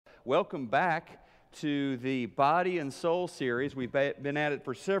welcome back to the Body and Soul series. We've been at it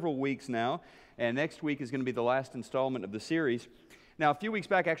for several weeks now, and next week is going to be the last installment of the series. Now, a few weeks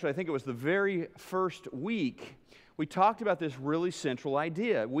back, actually, I think it was the very first week, we talked about this really central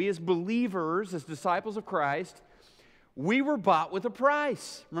idea. We as believers, as disciples of Christ, we were bought with a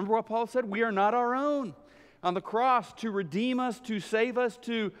price. Remember what Paul said? We are not our own. On the cross, to redeem us, to save us,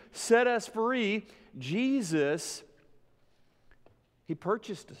 to set us free, Jesus, He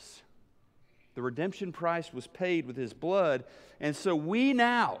purchased us. The redemption price was paid with His blood. And so we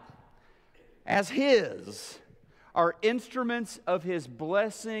now, as His, are instruments of His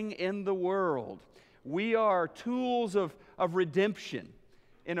blessing in the world. We are tools of redemption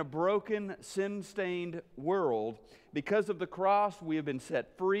in a broken, sin-stained world. Because of the cross, we have been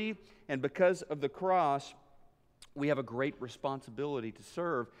set free. And because of the cross, we have a great responsibility to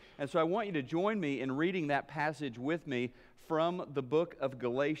serve. And so I want you to join me in reading that passage with me from the book of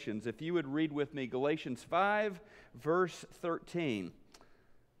Galatians. If you would read with me Galatians 5, verse 13.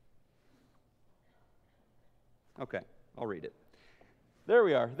 Okay, I'll read it. There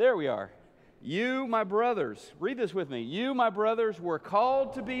we are. You, my brothers, read this with me. You, my brothers, were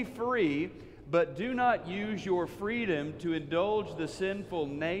called to be free, but do not use your freedom to indulge the sinful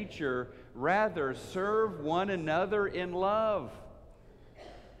nature. Rather, serve one another in love.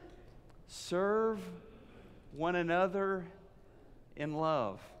 Serve one another in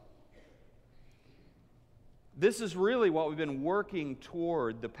love. This is really what we've been working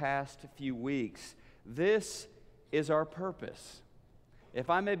toward the past few weeks. This is our purpose. If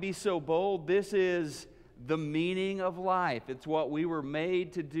I may be so bold, this is the meaning of life. It's what we were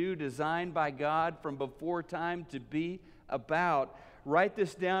made to do, designed by God from before time to be about. Write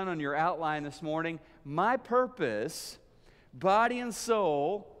this down on your outline this morning. My purpose, body and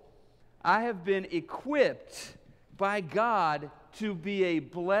soul, I have been equipped by God to be a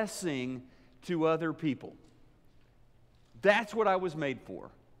blessing to other people. That's what I was made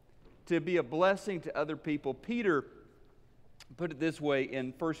for, to be a blessing to other people. Peter put it this way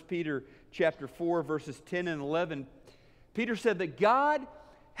in 1 Peter chapter 4, verses 10 and 11. Peter said that God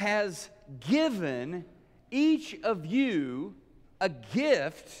has given each of you a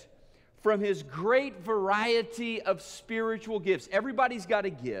gift from His great variety of spiritual gifts. Everybody's got a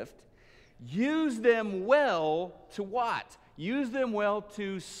gift. Use them well to what? Use them well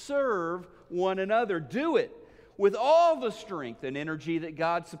to serve one another. Do it with all the strength and energy that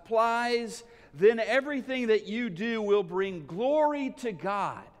God supplies. Then everything that you do will bring glory to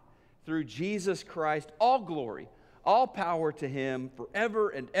God through Jesus Christ. All glory, all power to Him forever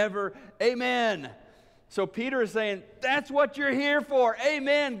and ever. Amen. So Peter is saying, that's what you're here for.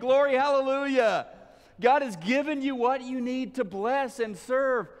 Amen. Glory, hallelujah. God has given you what you need to bless and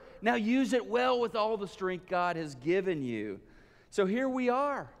serve. Now use it well with all the strength God has given you. So here we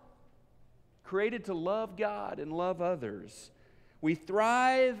are, created to love God and love others. We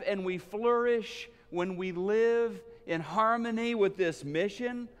thrive and we flourish when we live in harmony with this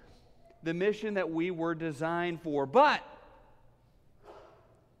mission, the mission that we were designed for. But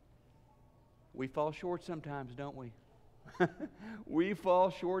we fall short sometimes, don't we? We fall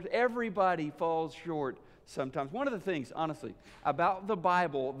short. Everybody falls short sometimes. One of the things, honestly, about the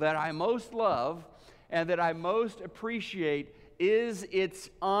Bible that I most love and that I most appreciate is its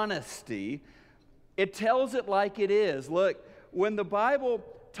honesty. It tells it like it is. Look, when the Bible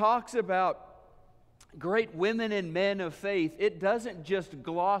talks about great women and men of faith, it doesn't just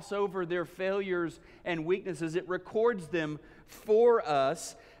gloss over their failures and weaknesses. It records them for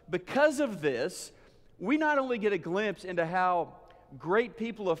us. Because of this, we not only get a glimpse into how great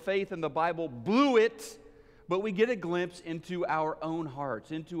people of faith in the Bible blew it, but we get a glimpse into our own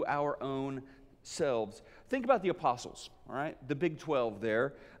hearts, into our own selves. Think about the apostles, all right? The big 12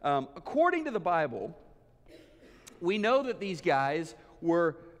 there. According to the Bible, we know that these guys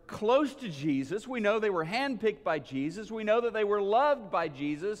were close to Jesus. We know they were handpicked by Jesus. We know that they were loved by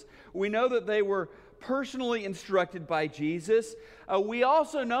Jesus. We know that they were personally instructed by Jesus. We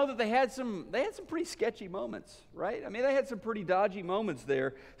also know that they had some pretty sketchy moments, right? I mean, they had some pretty dodgy moments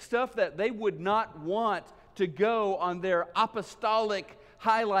there. Stuff that they would not want to go on their apostolic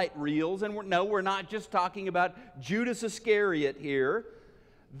highlight reels. And we're not just talking about Judas Iscariot here.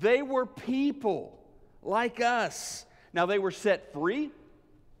 They were people like us. Now, they were set free.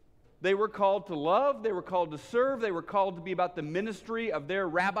 They were called to love. They were called to serve. They were called to be about the ministry of their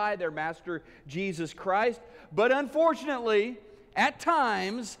rabbi, their master, Jesus Christ. But unfortunately, at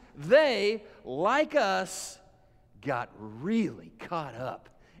times, they, like us, got really caught up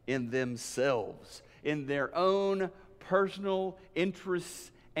in themselves, in their own personal interests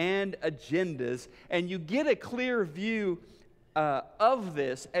and agendas. And you get a clear view of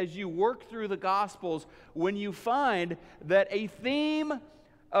this as you work through the Gospels when you find that a theme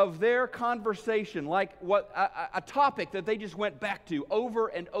of their conversation, like a topic that they just went back to over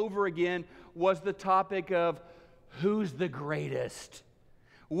and over again, was the topic of who's the greatest?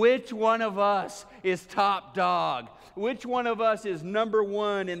 Which one of us is top dog? Which one of us is number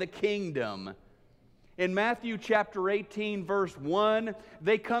one in the kingdom? In Matthew chapter 18, verse 1,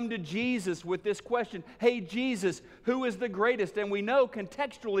 they come to Jesus with this question, hey, Jesus, who is the greatest? And we know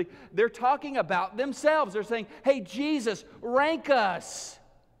contextually they're talking about themselves. They're saying, hey, Jesus, rank us.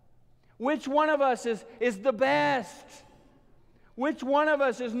 Which one of us is the best? Which one of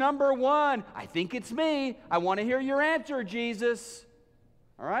us is number one? I think it's me. I want to hear your answer, Jesus.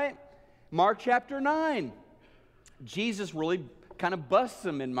 All right? Mark chapter 9. Jesus really kind of busts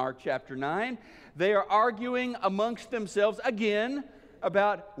them in Mark chapter 9. They are arguing amongst themselves again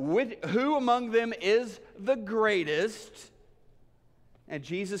about who among them is the greatest. And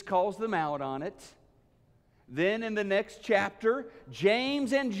Jesus calls them out on it. Then in the next chapter,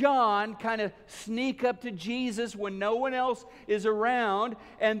 James and John kind of sneak up to Jesus when no one else is around,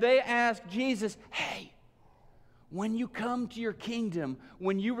 and they ask Jesus, hey, when you come to your kingdom,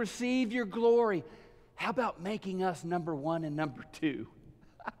 when you receive your glory, how about making us number one and number two?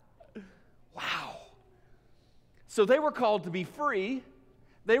 Wow. So they were called to be free.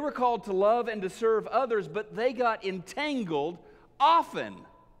 They were called to love and to serve others, but they got entangled often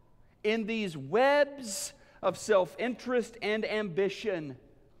in these webs of self-interest and ambition.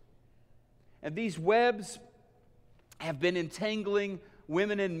 And these webs have been entangling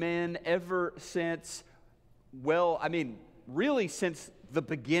women and men ever since, really since the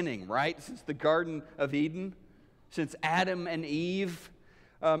beginning, right? Since the Garden of Eden, since Adam and Eve.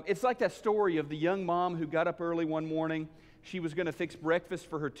 It's like that story of the young mom who got up early one morning. She was going to fix breakfast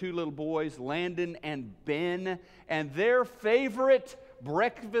for her two little boys, Landon and Ben, and their favorite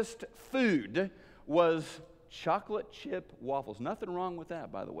breakfast food was chocolate chip waffles. Nothing wrong with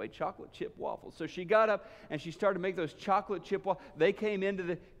that, by the way, chocolate chip waffles. So she got up and she started to make those chocolate chip waffles. They came into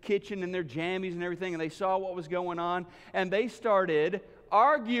the kitchen in their jammies and everything, and they saw what was going on, and they started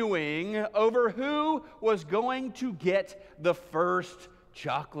arguing over who was going to get the first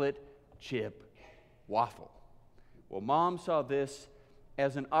chocolate chip waffle. Well, Mom saw this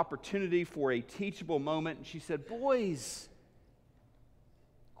as an opportunity for a teachable moment, and she said, boys,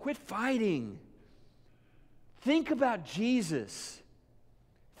 quit fighting. Think about Jesus.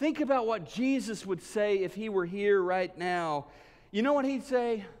 Think about what Jesus would say if he were here right now. You know what he'd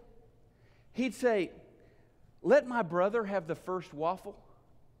say? He'd say, let my brother have the first waffle.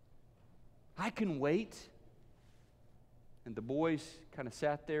 I can wait. And the boys kind of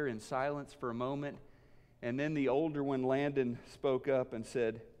sat there in silence for a moment. And then the older one, Landon, spoke up and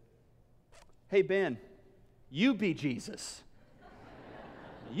said, hey, Ben, you be Jesus.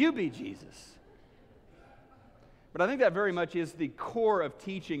 You be Jesus. But I think that very much is the core of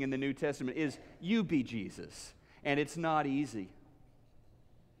teaching in the New Testament is you be Jesus. And it's not easy.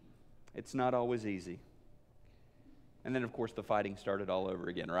 It's not always easy. And then, of course, the fighting started all over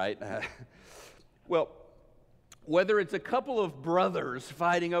again, right? Well, whether it's a couple of brothers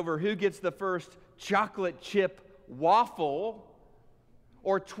fighting over who gets the first chocolate chip waffle,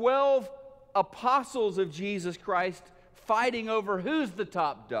 or 12 apostles of Jesus Christ fighting over who's the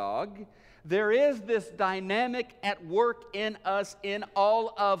top dog, there is this dynamic at work in us, in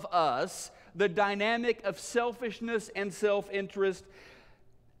all of us, the dynamic of selfishness and self-interest.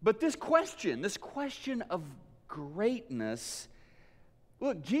 But this question of greatness,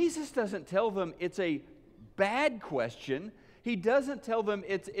 look, Jesus doesn't tell them it's a bad question. He doesn't tell them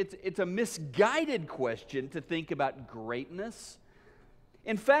it's a misguided question to think about greatness.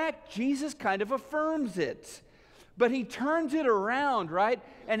 In fact, Jesus kind of affirms it. But he turns it around, right?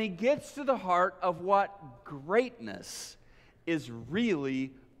 And he gets to the heart of what greatness is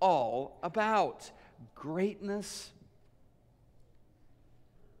really all about. Greatness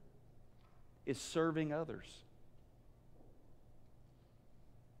is serving others.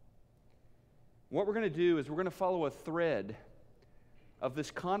 What we're going to do is we're going to follow a thread of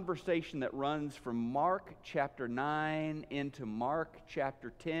this conversation that runs from Mark chapter 9 into Mark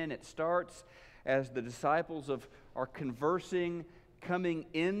chapter 10. It starts as the disciples are conversing, coming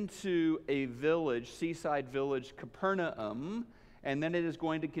into a village, seaside village, Capernaum, and then it is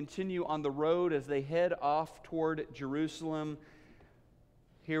going to continue on the road as they head off toward Jerusalem.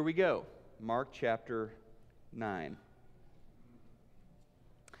 Here we go, Mark chapter 9.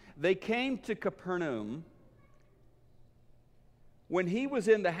 They came to Capernaum. When he was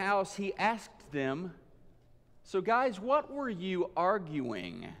in the house, he asked them, so guys, what were you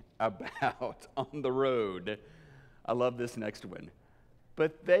arguing about on the road? I love this next one.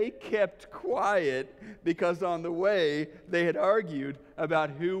 But they kept quiet because on the way they had argued about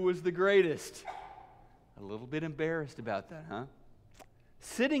who was the greatest. A little bit embarrassed about that, huh?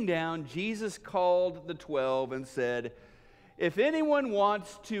 Sitting down, Jesus called the 12 and said, "If anyone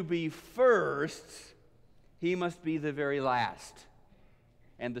wants to be first, he must be the very last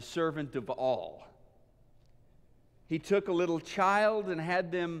and the servant of all." He took a little child and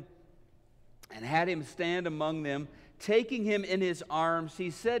had him stand among them. Taking him in his arms, he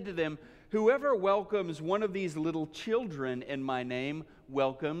said to them, "Whoever welcomes one of these little children in my name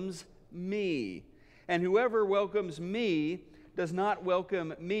welcomes me. And whoever welcomes me does not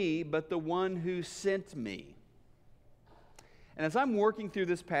welcome me, but the one who sent me." And as I'm working through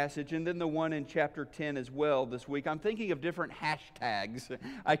this passage, and then the one in chapter 10 as well this week, I'm thinking of different hashtags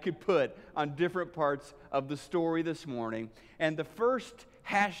I could put on different parts of the story this morning. And the first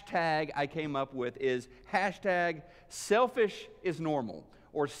hashtag I came up with is hashtag selfish is normal,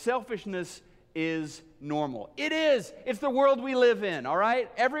 or selfishness is normal. It is. It's the world we live in, all right?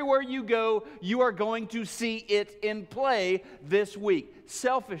 Everywhere you go, you are going to see it in play this week.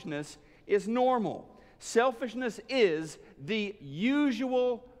 Selfishness is normal. Selfishness is the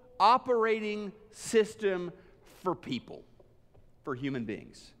usual operating system for people, for human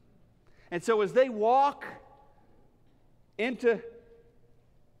beings. And so as they walk into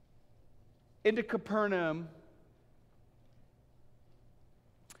Capernaum,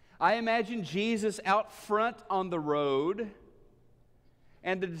 I imagine Jesus out front on the road,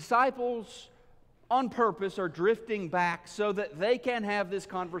 and the disciples on purpose are drifting back so that they can have this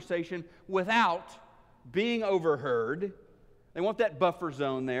conversation without being overheard. They want that buffer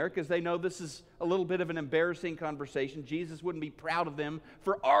zone there because they know this is a little bit of an embarrassing conversation. Jesus wouldn't be proud of them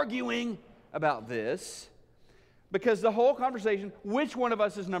for arguing about this, because the whole conversation, which one of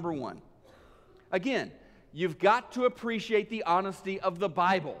us is number one? Again, you've got to appreciate the honesty of the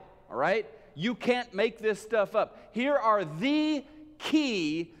Bible, all right? You can't make this stuff up. Here are the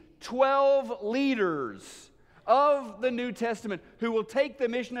key 12 leaders of the New Testament who will take the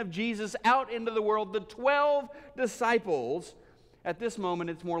mission of Jesus out into the world, the 12 disciples. At this moment,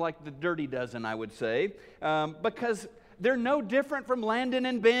 it's more like the dirty dozen, I would say, because they're no different from Landon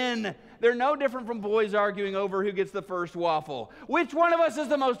and Ben. They're no different from boys arguing over who gets the first waffle. Which one of us is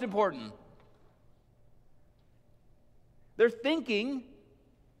the most important? They're thinking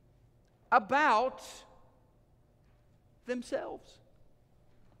about themselves.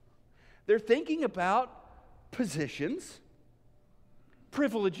 They're thinking about positions,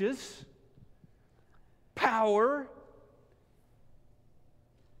 privileges, power.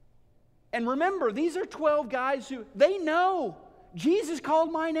 And remember, these are 12 guys who, they know Jesus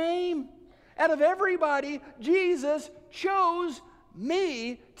called my name. Out of everybody, Jesus chose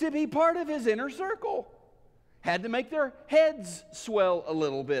me to be part of his inner circle. Had to make their heads swell a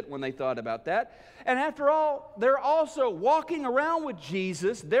little bit when they thought about that. And after all, they're also walking around with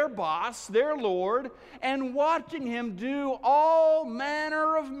Jesus, their boss, their Lord, and watching him do all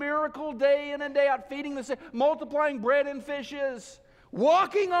manner of miracle day in and day out, feeding the sick, multiplying bread and fishes,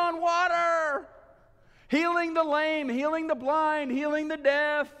 walking on water, healing the lame, healing the blind, healing the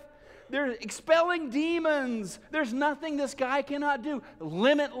deaf. They're expelling demons. There's nothing this guy cannot do.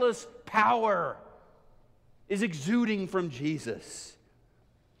 Limitless power is exuding from Jesus.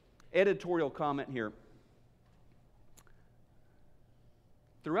 Editorial comment here.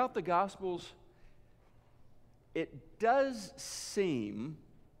 Throughout the Gospels, it does seem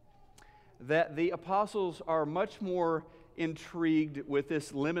that the apostles are much more intrigued with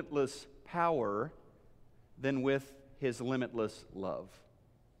this limitless power than with his limitless love.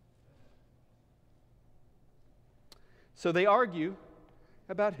 So they argue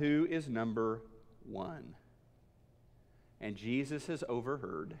about who is number one. And Jesus has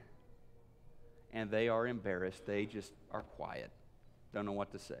overheard, and they are embarrassed. They just are quiet, don't know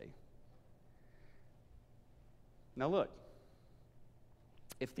what to say. Now look,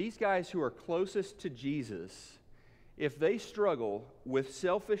 if these guys who are closest to Jesus, if they struggle with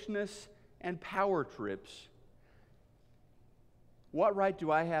selfishness and power trips, what right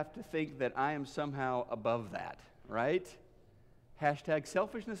do I have to think that I am somehow above that, right? Hashtag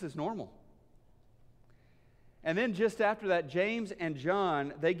selfishness is normal. And then just after that, James and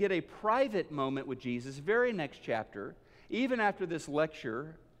John, they get a private moment with Jesus, very next chapter. Even after this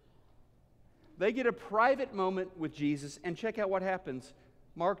lecture, they get a private moment with Jesus, and check out what happens.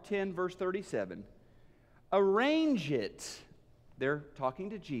 Mark 10, verse 37. Arrange it, they're talking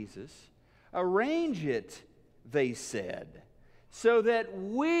to Jesus, arrange it, they said, so that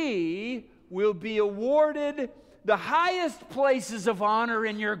we will be awarded the highest places of honor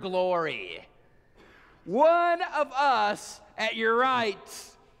in your glory. One of us at your right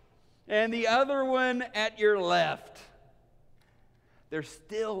and the other one at your left. They're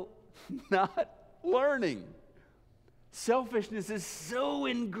still not learning. Selfishness is so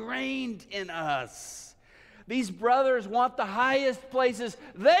ingrained in us. These brothers want the highest places.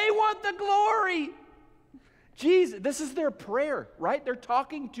 They want the glory. Jesus, this is their prayer, right? They're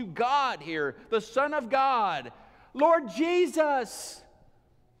talking to God here, the Son of God. Lord Jesus,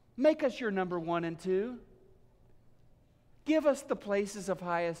 make us your number 1 and 2. Give us the places of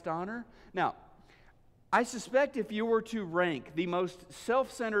highest honor. Now, I suspect if you were to rank the most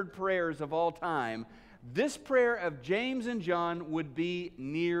self-centered prayers of all time, this prayer of James and John would be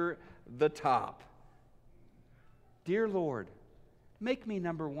near the top. Dear Lord, make me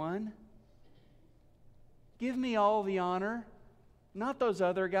number 1. Give me all the honor. Not those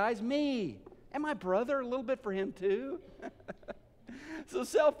other guys, me. And my brother, a little bit for him too. So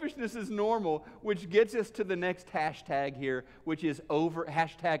selfishness is normal, which gets us to the next hashtag here, which is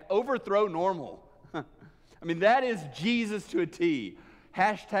hashtag overthrow normal. I mean, that is Jesus to a T.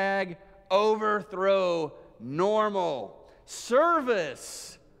 Hashtag overthrow normal.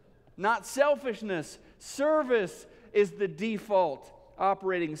 Service, not selfishness. Service is the default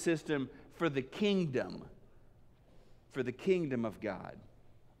operating system for the kingdom of God.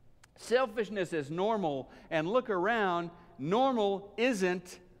 Selfishness is normal, and look around, normal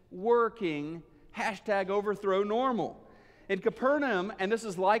isn't working. Hashtag overthrow normal. In Capernaum, and this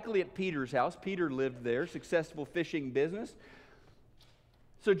is likely at Peter's house, Peter lived there, successful fishing business.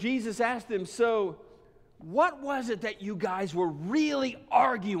 So Jesus asked them, so what was it that you guys were really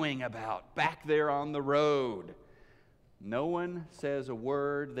arguing about back there on the road? No one says a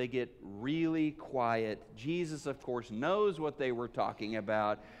word. They get really quiet. Jesus, of course, knows what they were talking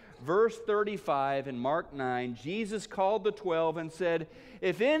about. Verse 35 in Mark 9, Jesus called the 12 and said,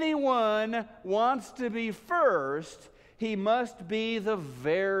 if anyone wants to be first, he must be the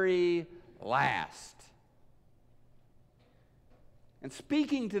very last. And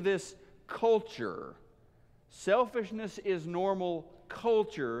speaking to this culture, selfishness is normal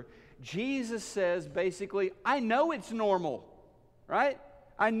culture, Jesus says basically, I know it's normal, right?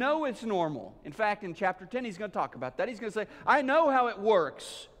 I know it's normal. In fact, in chapter 10, he's going to talk about that. He's going to say, I know how it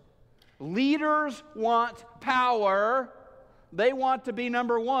works. Leaders want power. They want to be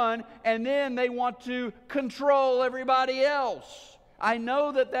number 1, and then they want to control everybody else. I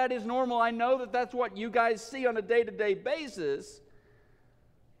know that that is normal. I know that that's what you guys see on a day-to-day basis.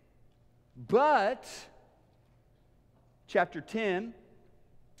 But, chapter 10,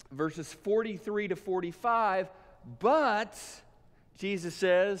 verses 43 to 45, but, Jesus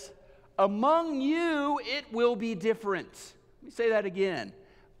says, among you it will be different. Let me say that again.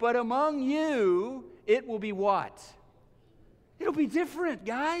 But among you it will be what? It'll be different,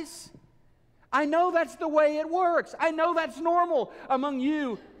 guys. I know that's the way it works. I know that's normal. Among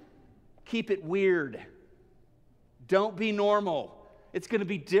you, keep it weird. Don't be normal. It's going to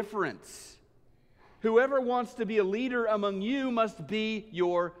be different. Whoever wants to be a leader among you must be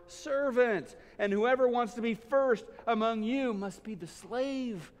your servant. And whoever wants to be first among you must be the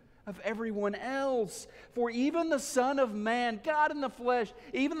slave of everyone else. For even the Son of Man, God in the flesh,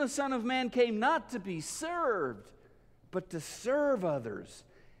 even the Son of Man came not to be served, but to serve others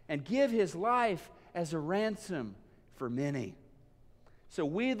and give his life as a ransom for many. So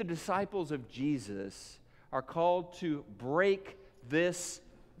we, the disciples of Jesus, are called to break this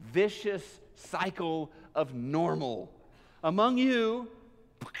vicious cycle of normal. Among you,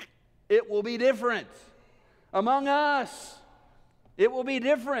 it will be different. Among us, it will be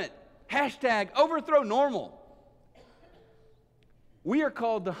different. Hashtag overthrow normal. We are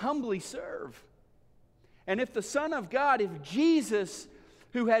called to humbly serve. And if the Son of God, if Jesus,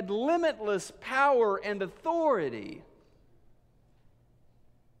 who had limitless power and authority,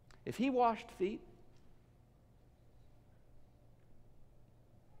 if he washed feet,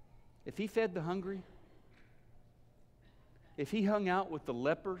 if he fed the hungry, if he hung out with the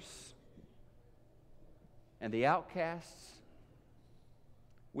lepers and the outcasts,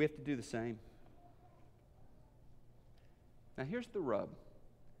 we have to do the same. Now here's the rub.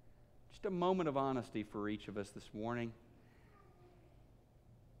 Just a moment of honesty for each of us this morning.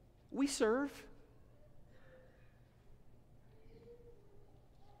 We serve.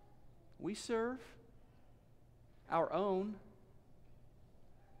 We serve our own.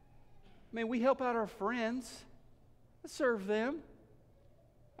 I mean, we help out our friends. I serve them.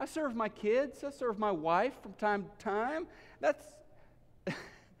 I serve my kids. I serve my wife from time to time. But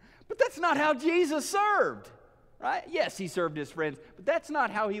that's not how Jesus served, right? Yes, he served his friends, but that's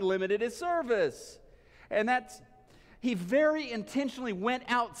not how he limited his service. And he very intentionally went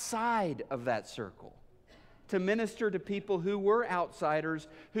outside of that circle. to minister to people who were outsiders,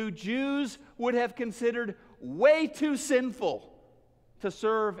 who Jews would have considered way too sinful to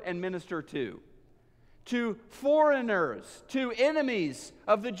serve and minister to foreigners, to enemies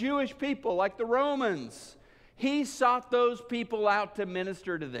of the Jewish people like the Romans. He sought those people out to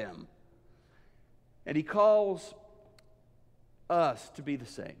minister to them. And he calls us to be the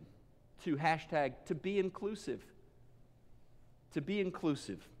same, to hashtag, to be inclusive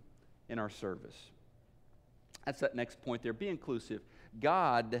in our service. That's that next point there, be inclusive.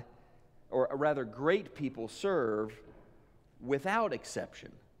 God, or rather great people, serve without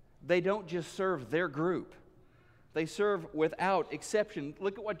exception. They don't just serve their group. They serve without exception.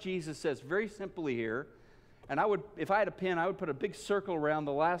 Look at what Jesus says very simply here. And if I had a pen, I would put a big circle around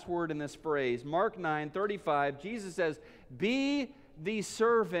the last word in this phrase. Mark 9:35, Jesus says, be the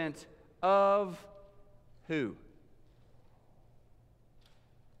servant of who?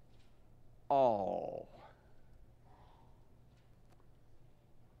 All.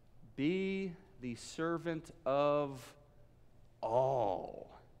 Be the servant of all.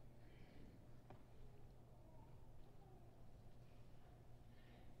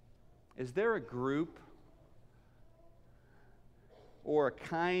 Is there a group or a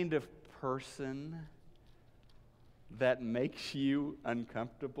kind of person that makes you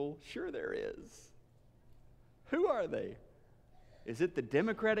uncomfortable? Sure there is. Who are they? Is it the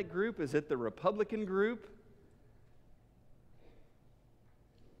Democratic group? Is it the Republican group?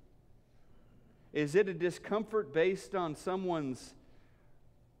 Is it a discomfort based on someone's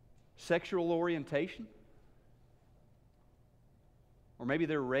sexual orientation? Or maybe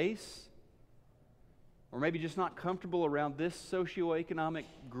their race? Or maybe just not comfortable around this socioeconomic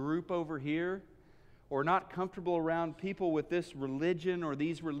group over here? Or not comfortable around people with this religion or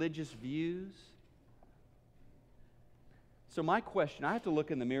these religious views? So my question, I have to look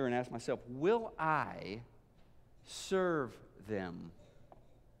in the mirror and ask myself, will I serve them?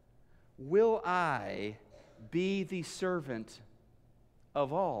 Will I be the servant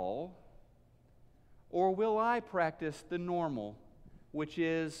of all? Or will I practice the normal, which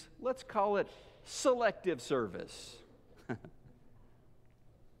is, let's call it selective service?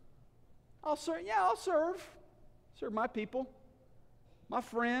 I'll serve my people, my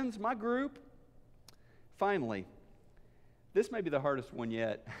friends, my group. Finally, this may be the hardest one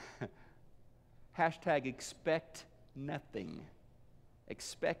yet. Hashtag expect nothing.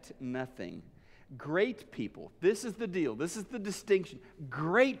 Expect nothing. Great people, this is the deal, this is the distinction.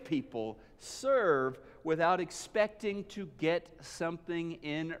 Great people serve without expecting to get something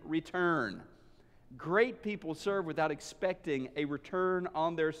in return. Great people serve without expecting a return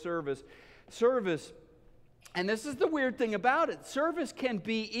on their service. Service, and this is the weird thing about it, service can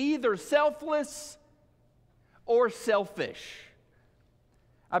be either selfless or selfish.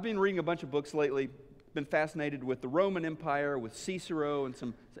 I've been reading a bunch of books lately, been fascinated with the Roman Empire, with Cicero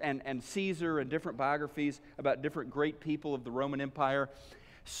and Caesar and different biographies about different great people of the Roman Empire.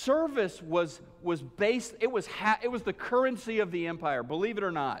 Service was based, it was the currency of the empire, believe it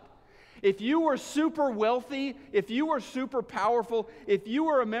or not. If you were super wealthy, if you were super powerful, if you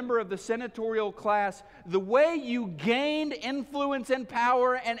were a member of the senatorial class, the way you gained influence and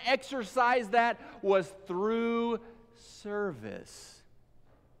power and exercised that was through service.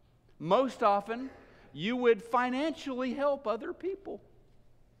 Most often, you would financially help other people.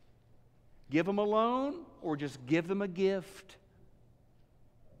 Give them a loan or just give them a gift.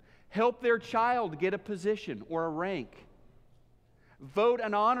 Help their child get a position or a rank. Vote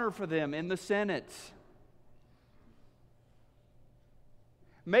an honor for them in the Senate.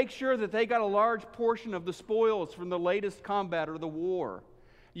 Make sure that they got a large portion of the spoils from the latest combat or the war.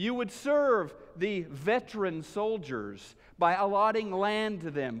 You would serve the veteran soldiers by allotting land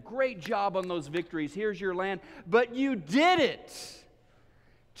to them. Great job on those victories. Here's your land. But you did it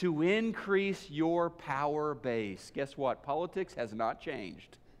to increase your power base. Guess what? Politics has not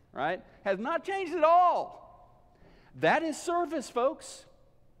changed, right? Has not changed at all. That is service, folks.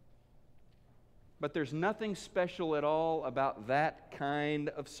 But there's nothing special at all about that kind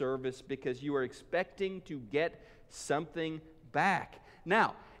of service because you are expecting to get something back.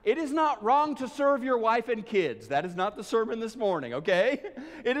 Now, it is not wrong to serve your wife and kids. That is not the sermon this morning, okay?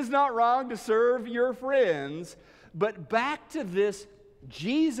 It is not wrong to serve your friends. But back to this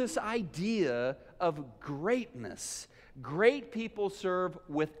Jesus idea of greatness. Great people serve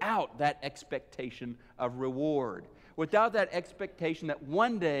without that expectation of reward, without that expectation that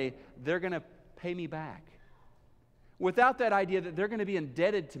one day they're going to pay me back, without that idea that they're going to be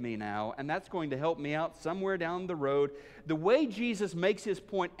indebted to me now, and that's going to help me out somewhere down the road. The way Jesus makes his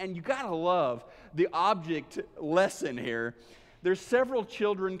point, and you got to love the object lesson here, There's several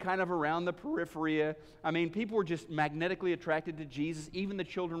children kind of around the periphery. I mean, people were just magnetically attracted to Jesus. Even the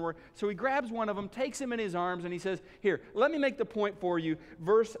children were. So he grabs one of them, takes him in his arms, and he says, here, let me make the point for you.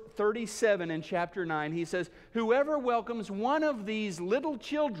 Verse 37 in chapter 9, he says, whoever welcomes one of these little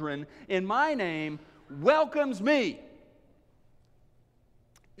children in my name welcomes me.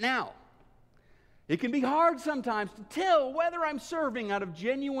 Now, it can be hard sometimes to tell whether I'm serving out of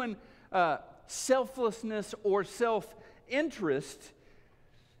genuine selflessness or self-interest,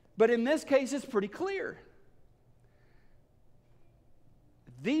 but in this case it's pretty clear.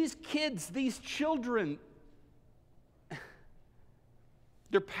 These kids, these children,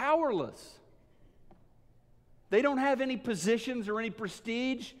 they're powerless. They don't have any positions or any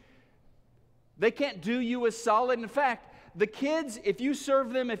prestige. They can't do you a solid. In fact, the kids, if you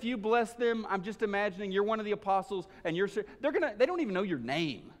serve them, if you bless them, I'm just imagining you're one of the apostles and they don't even know your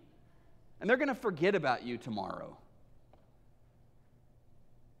name. And they're going to forget about you tomorrow.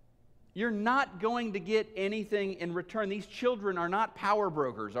 You're not going to get anything in return. These children are not power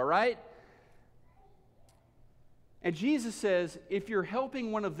brokers, all right? And Jesus says, if you're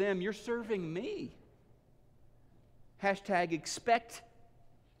helping one of them, you're serving me. Hashtag expect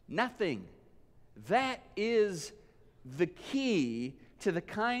nothing. That is the key to the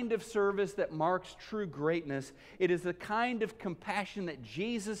kind of service that marks true greatness. It is the kind of compassion that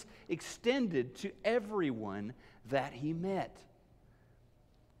Jesus extended to everyone that he met.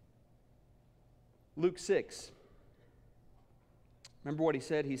 Luke 6. Remember what he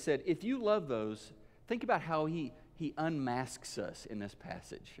said? He said, if you love those, think about how he unmasks us in this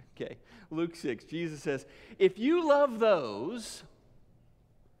passage. Okay, Luke 6, Jesus says, if you love those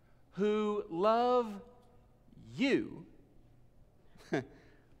who love you,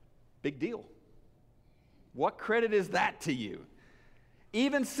 big deal. What credit is that to you?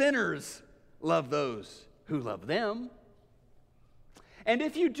 Even sinners love those who love them. And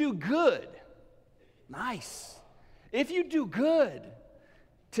if you do good, nice. If you do good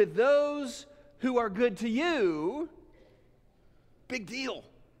to those who are good to you, big deal.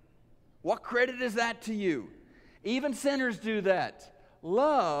 What credit is that to you? Even sinners do that.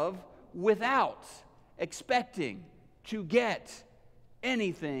 Love without expecting to get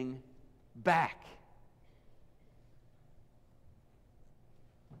anything back.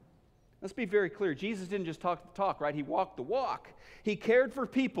 Let's be very clear. Jesus didn't just talk the talk, right? He walked the walk. He cared for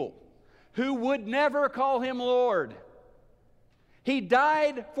people who would never call him Lord. He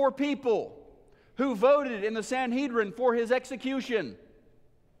died for people who voted in the Sanhedrin for his execution.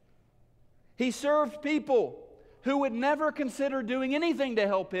 He served people who would never consider doing anything to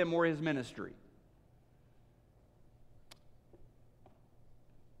help him or his ministry.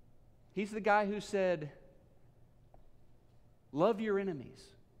 He's the guy who said, love your enemies.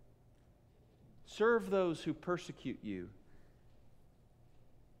 Serve those who persecute you.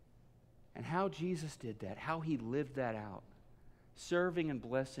 And how Jesus did that, how he lived that out, serving and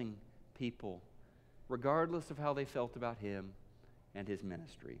blessing people, regardless of how they felt about him and his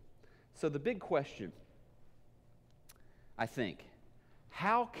ministry. So the big question, I think,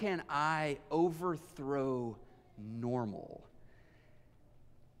 how can I overthrow normal?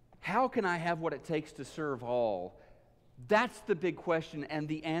 How can I have what it takes to serve all? That's the big question, and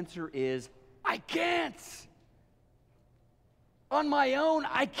the answer is, I can't. On my own,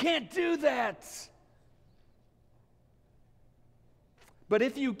 I can't do that. But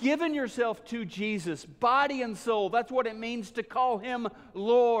if you've given yourself to Jesus, body and soul, that's what it means to call him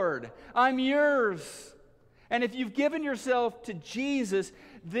Lord. I'm yours. And if you've given yourself to Jesus,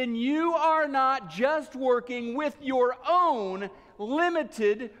 then you are not just working with your own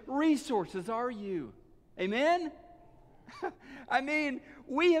limited resources, are you? Amen? I mean,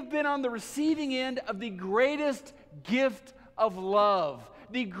 we have been on the receiving end of the greatest gift of love,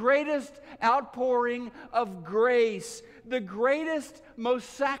 the greatest outpouring of grace, the greatest,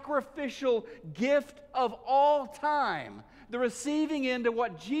 most sacrificial gift of all time, the receiving end of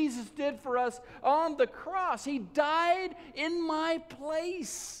what Jesus did for us on the cross. He died in my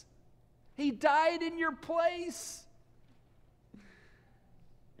place. He died in your place.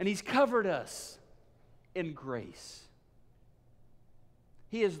 And he's covered us in grace.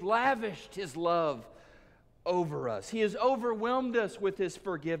 He has lavished his love over us. He has overwhelmed us with his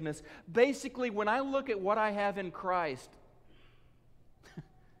forgiveness. Basically, when I look at what I have in Christ,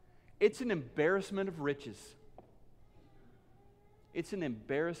 it's an embarrassment of riches. It's an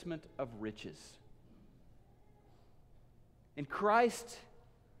embarrassment of riches. In Christ,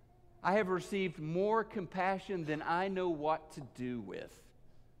 I have received more compassion than I know what to do with.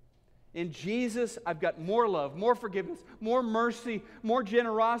 In Jesus, I've got more love, more forgiveness, more mercy, more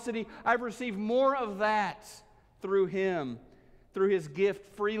generosity. I've received more of that through him. through His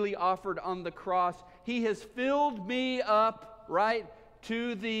gift freely offered on the cross. He has filled me up, right,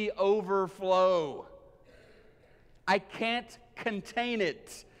 to the overflow. I can't contain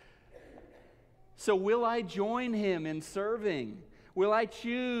it. So will I join Him in serving? Will I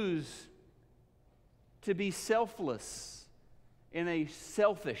choose to be selfless in a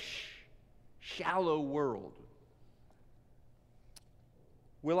selfish, shallow world?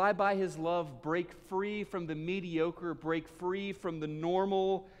 Will I, by His love, break free from the mediocre, break free from the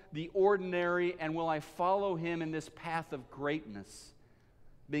normal, the ordinary, and will I follow Him in this path of greatness,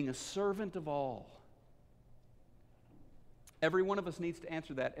 being a servant of all? Every one of us needs to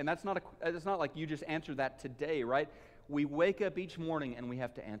answer that, and it's not like you just answer that today, right? We wake up each morning and we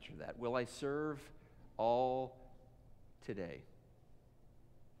have to answer that. Will I serve all today?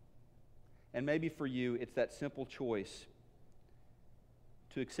 And maybe for you, it's that simple choice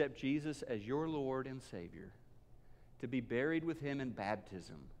to accept Jesus as your Lord and Savior, to be buried with Him in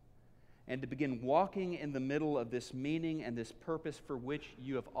baptism, and to begin walking in the middle of this meaning and this purpose for which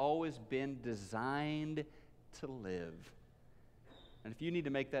you have always been designed to live. And if you need to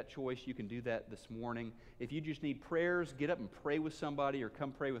make that choice, you can do that this morning. If you just need prayers, get up and pray with somebody, or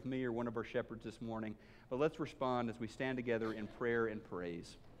come pray with me or one of our shepherds this morning. But let's respond as we stand together in prayer and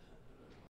praise.